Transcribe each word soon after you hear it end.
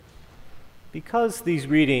Because these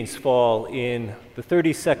readings fall in the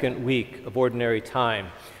 32nd week of Ordinary Time,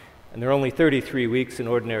 and there are only 33 weeks in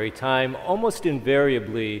Ordinary Time, almost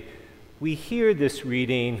invariably we hear this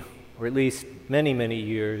reading, or at least many, many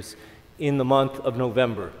years, in the month of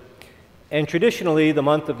November. And traditionally, the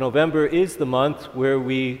month of November is the month where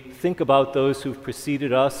we think about those who've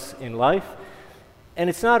preceded us in life. And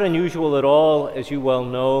it's not unusual at all, as you well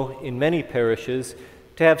know, in many parishes,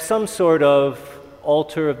 to have some sort of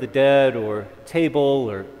altar of the dead or table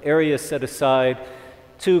or area set aside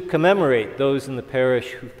to commemorate those in the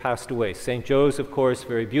parish who've passed away. St. Joe's, of course,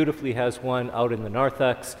 very beautifully has one out in the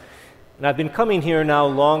narthex. And I've been coming here now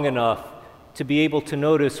long enough to be able to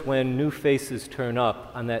notice when new faces turn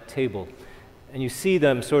up on that table. And you see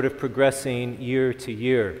them sort of progressing year to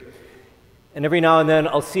year. And every now and then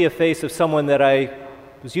I'll see a face of someone that I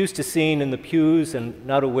was used to seeing in the pews and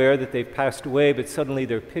not aware that they've passed away, but suddenly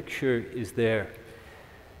their picture is there.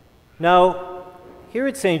 Now, here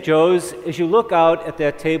at St. Joe's, as you look out at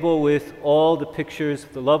that table with all the pictures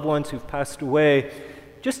of the loved ones who've passed away,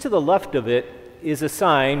 just to the left of it is a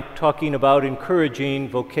sign talking about encouraging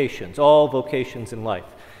vocations, all vocations in life.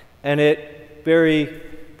 And it very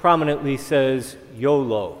prominently says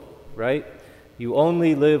YOLO, right? You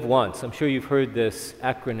only live once. I'm sure you've heard this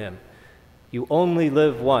acronym. You only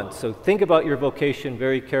live once. So think about your vocation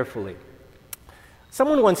very carefully.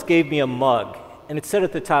 Someone once gave me a mug, and it said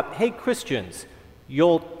at the top, "Hey Christians,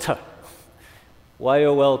 YOLT,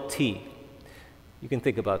 Y-O-L-T." You can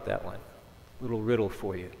think about that one. Little riddle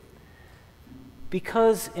for you.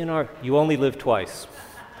 Because you only live twice.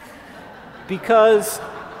 Because,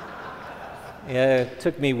 it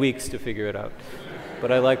took me weeks to figure it out,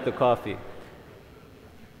 but I like the coffee.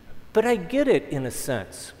 But I get it in a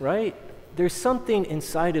sense, right? There's something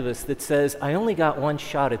inside of us that says, I only got one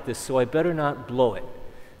shot at this, so I better not blow it.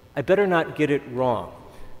 I better not get it wrong.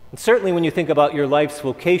 And certainly when you think about your life's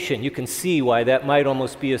vocation, you can see why that might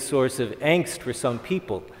almost be a source of angst for some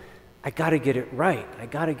people. I got to get it right. I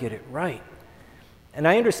got to get it right. And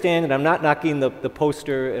I understand, and I'm not knocking the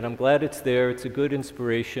poster, and I'm glad it's there. It's a good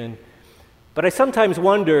inspiration. But I sometimes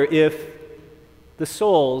wonder if the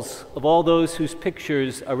souls of all those whose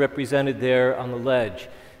pictures are represented there on the ledge,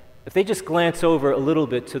 if they just glance over a little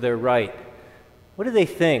bit to their right, what do they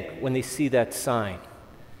think when they see that sign?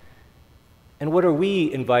 And what are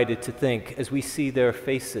we invited to think as we see their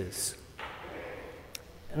faces?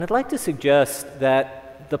 And I'd like to suggest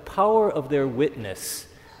that the power of their witness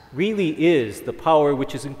really is the power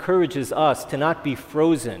which encourages us to not be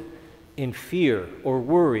frozen in fear or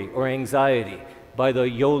worry or anxiety by the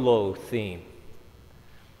YOLO theme.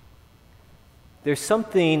 There's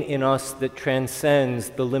something in us that transcends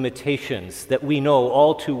the limitations that we know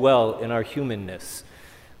all too well in our humanness.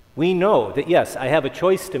 We know that, yes, I have a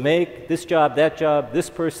choice to make, this job, this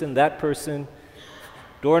person, that person,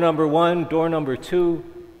 door number 1, door number 2.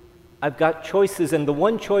 I've got choices, and the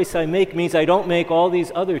one choice I make means I don't make all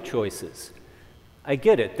these other choices. I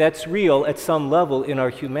get it. That's real at some level in our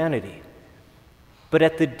humanity. But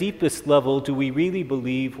at the deepest level, do we really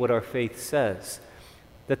believe what our faith says?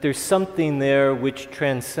 That there's something there which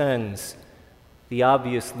transcends the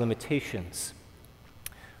obvious limitations.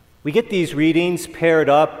 We get these readings paired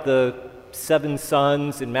up, the 7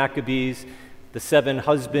 sons in Maccabees, the 7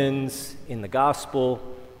 husbands in the Gospel,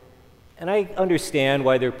 and I understand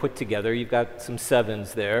why they're put together. You've got some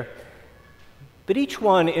 7s there. But each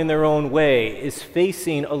one in their own way is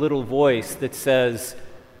facing a little voice that says,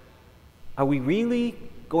 are we really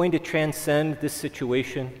going to transcend this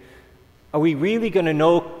situation? Are we really going to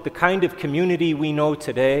know the kind of community we know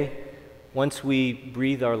today once we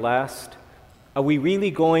breathe our last? Are we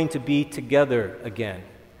really going to be together again?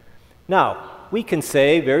 Now, we can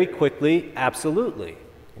say very quickly, absolutely.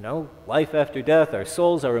 Life after death, our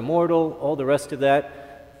souls are immortal, all the rest of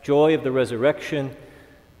that, joy of the resurrection.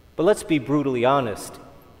 But let's be brutally honest.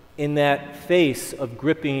 In that face of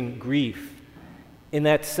gripping grief, in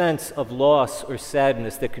that sense of loss or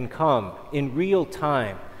sadness that can come in real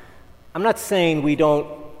time, I'm not saying we don't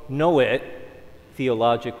know it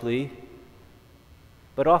theologically,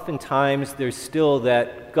 but oftentimes there's still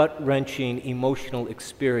that gut-wrenching emotional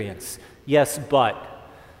experience. Yes, but.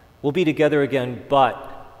 We'll be together again, but.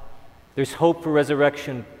 There's hope for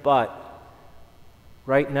resurrection, but.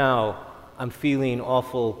 Right now, I'm feeling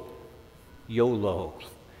awful YOLO.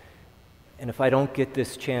 And if I don't get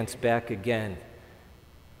this chance back again,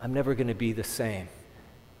 I'm never going to be the same.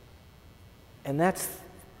 And that's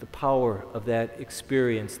the power of that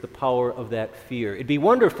experience, the power of that fear. It'd be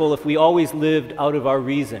wonderful if we always lived out of our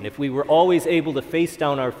reason, if we were always able to face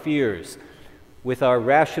down our fears with our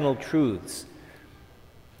rational truths.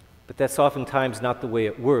 But that's oftentimes not the way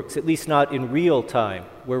it works, at least not in real time,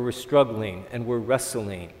 where we're struggling and we're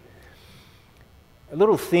wrestling. A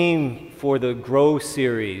little theme for the Grow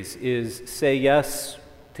series is say yes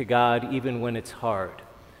to God even when it's hard.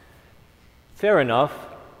 Fair enough,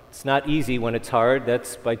 it's not easy when it's hard,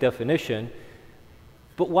 that's by definition.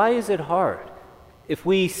 But why is it hard? If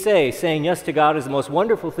we say saying yes to God is the most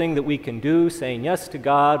wonderful thing that we can do, saying yes to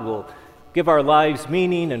God will give our lives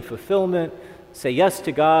meaning and fulfillment, say yes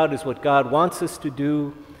to God is what God wants us to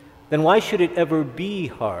do, then why should it ever be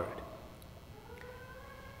hard?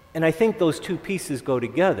 And I think those two pieces go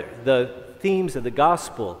together, the themes of the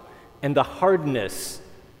gospel and the hardness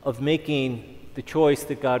of making the choice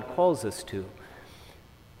that God calls us to.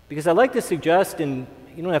 Because I like to suggest, and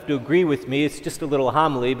you don't have to agree with me, it's just a little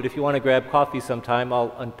homily, but if you want to grab coffee sometime,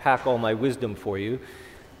 I'll unpack all my wisdom for you.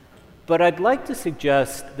 But I'd like to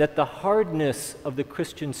suggest that the hardness of the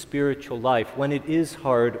Christian spiritual life, when it is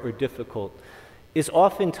hard or difficult, is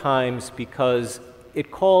oftentimes because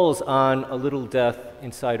it calls on a little death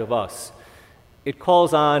inside of us. It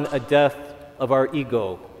calls on a death of our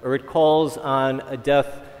ego, or it calls on a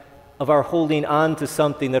death of our holding on to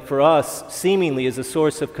something that for us seemingly is a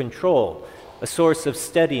source of control, a source of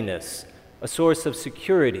steadiness, a source of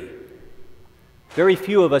security. Very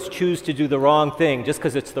few of us choose to do the wrong thing just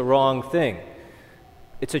because it's the wrong thing.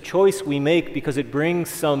 It's a choice we make because it brings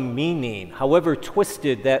some meaning, however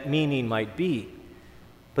twisted that meaning might be,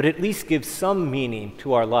 but at least gives some meaning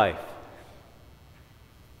to our life.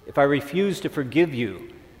 If I refuse to forgive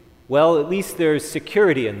you, well, at least there's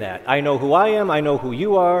security in that. I know who I am, I know who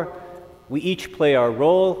you are, we each play our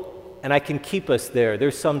role, and I can keep us there.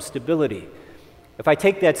 There's some stability. If I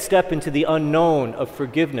take that step into the unknown of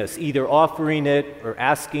forgiveness, either offering it or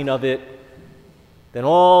asking of it, then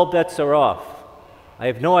all bets are off. I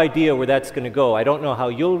have no idea where that's going to go. I don't know how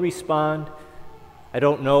you'll respond. I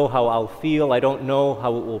don't know how I'll feel. I don't know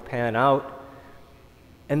how it will pan out.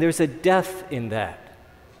 And there's a death in that.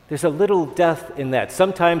 There's a little death in that,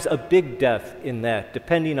 sometimes a big death in that,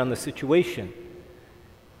 depending on the situation.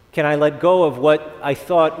 Can I let go of what I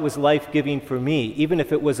thought was life-giving for me, even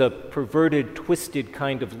if it was a perverted, twisted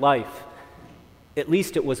kind of life? At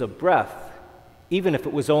least it was a breath, even if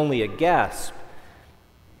it was only a gasp.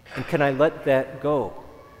 And can I let that go?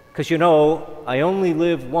 Because I only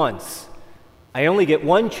live once. I only get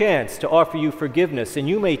one chance to offer you forgiveness, and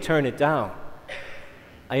you may turn it down.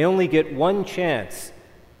 I only get one chance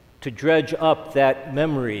to dredge up that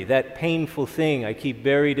memory, that painful thing I keep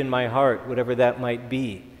buried in my heart, whatever that might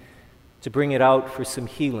be, to bring it out for some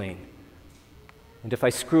healing. And if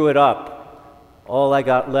I screw it up, all I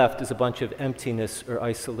got left is a bunch of emptiness or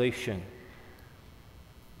isolation.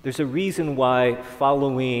 There's a reason why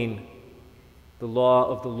following the law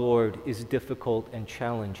of the Lord is difficult and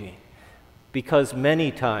challenging. Because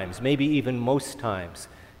many times, maybe even most times,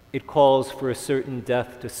 it calls for a certain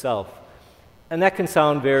death to self. And that can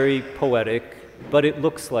sound very poetic, but it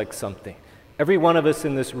looks like something. Every one of us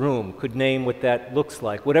in this room could name what that looks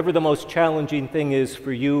like. Whatever the most challenging thing is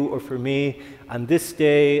for you or for me on this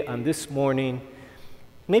day, on this morning,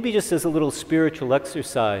 maybe just as a little spiritual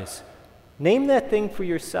exercise, name that thing for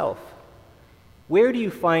yourself. Where do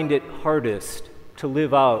you find it hardest to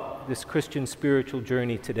live out this Christian spiritual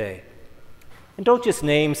journey today? And don't just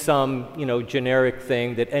name some, generic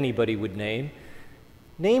thing that anybody would name.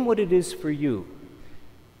 Name what it is for you.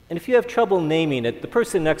 And if you have trouble naming it, the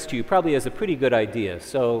person next to you probably has a pretty good idea,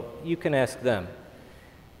 so you can ask them.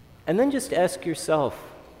 And then just ask yourself,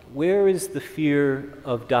 where is the fear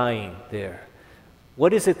of dying there?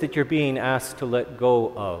 What is it that you're being asked to let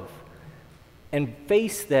go of? And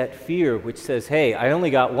face that fear which says, hey, I only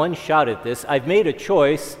got one shot at this. I've made a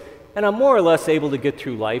choice, and I'm more or less able to get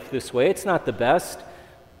through life this way. It's not the best.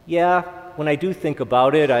 Yeah, when I do think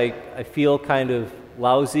about it, I feel kind of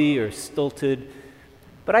lousy or stilted,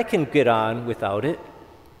 but I can get on without it.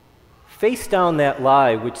 Face down that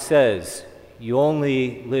lie which says you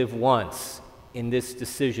only live once in this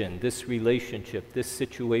decision, this relationship, this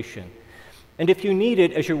situation. And if you need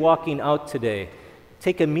it as you're walking out today,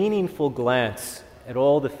 take a meaningful glance at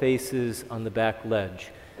all the faces on the back ledge.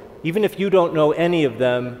 Even if you don't know any of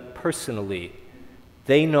them personally,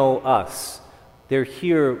 they know us. They're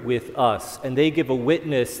here with us, and they give a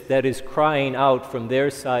witness that is crying out from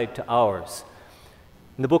their side to ours.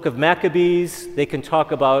 In the book of Maccabees, they can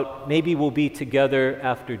talk about maybe we'll be together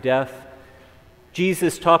after death.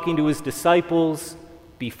 Jesus talking to his disciples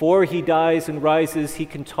before he dies and rises, he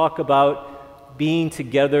can talk about being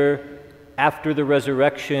together after the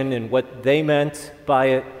resurrection and what they meant by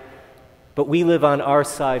it. But we live on our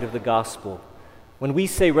side of the gospel. When we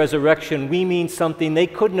say resurrection, we mean something they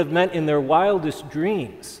couldn't have meant in their wildest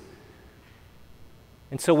dreams.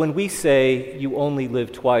 And so when we say, you only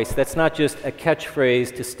live twice, that's not just a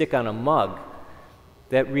catchphrase to stick on a mug.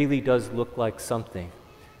 That really does look like something.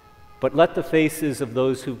 But let the faces of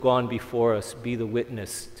those who've gone before us be the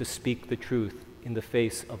witness to speak the truth in the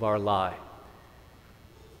face of our lie.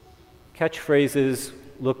 Catchphrases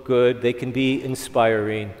look good, they can be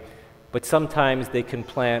inspiring, but sometimes they can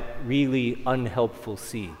plant really unhelpful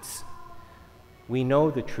seeds. We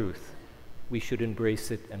know the truth. We should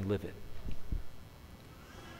embrace it and live it.